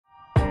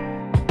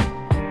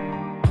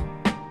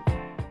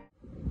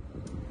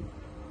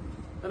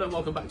Hello and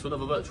welcome back to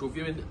another virtual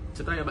viewing.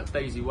 Today I'm at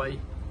Daisy Way.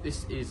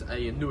 This is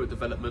a newer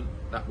development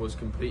that was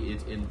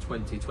completed in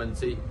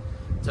 2020.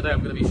 Today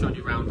I'm going to be showing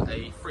you around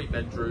a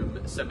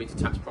 3-bedroom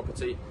semi-detached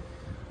property.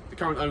 The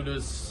current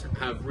owners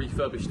have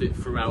refurbished it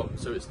throughout,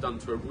 so it's done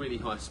to a really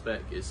high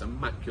spec. It's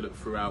immaculate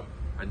throughout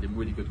and in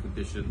really good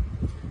condition.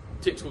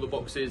 Ticks all the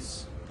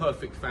boxes,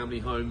 perfect family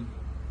home,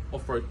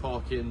 off-road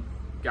parking,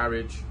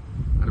 garage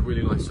and a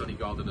really nice sunny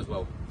garden as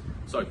well.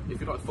 So if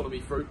you'd like to follow me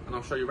through and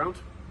I'll show you around.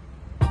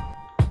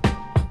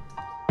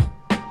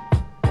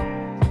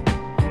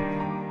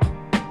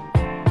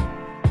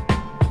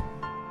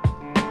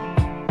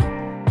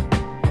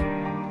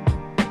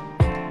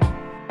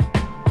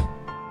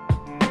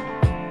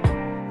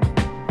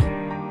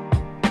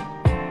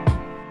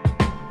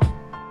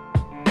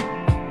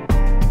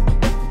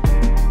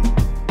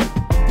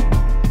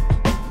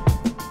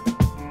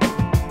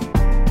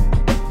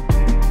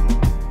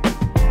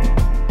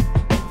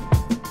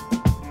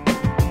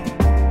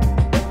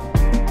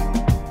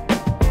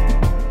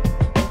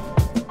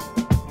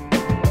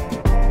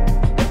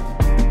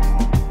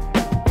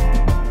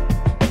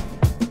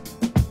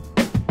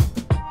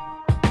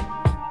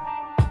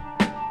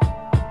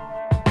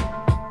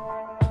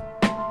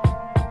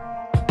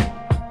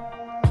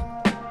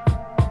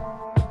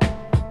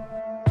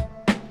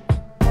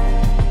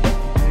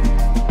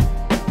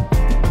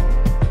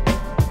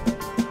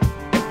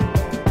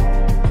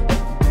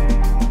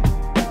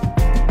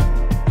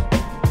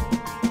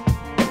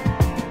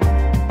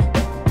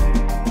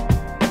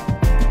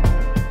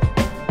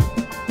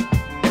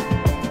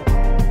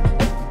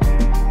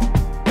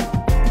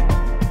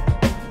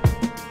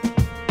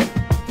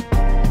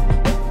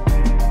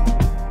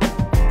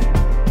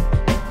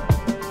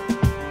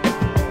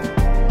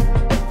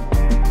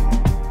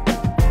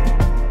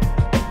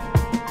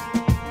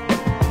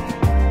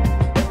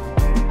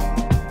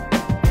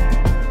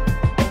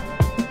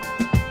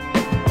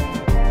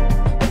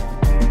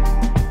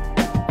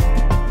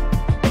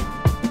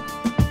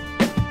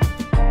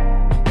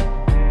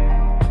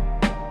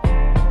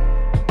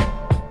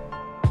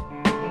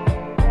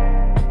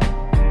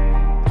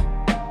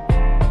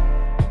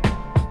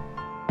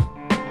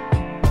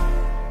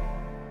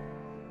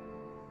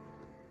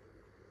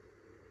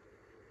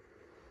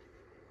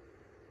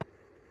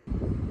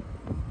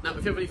 Now,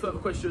 if you have any further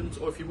questions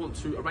or if you want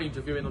to arrange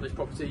a viewing on this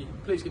property,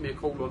 please give me a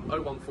call on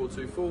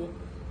 01424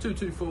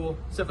 224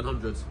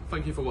 700.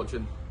 Thank you for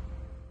watching.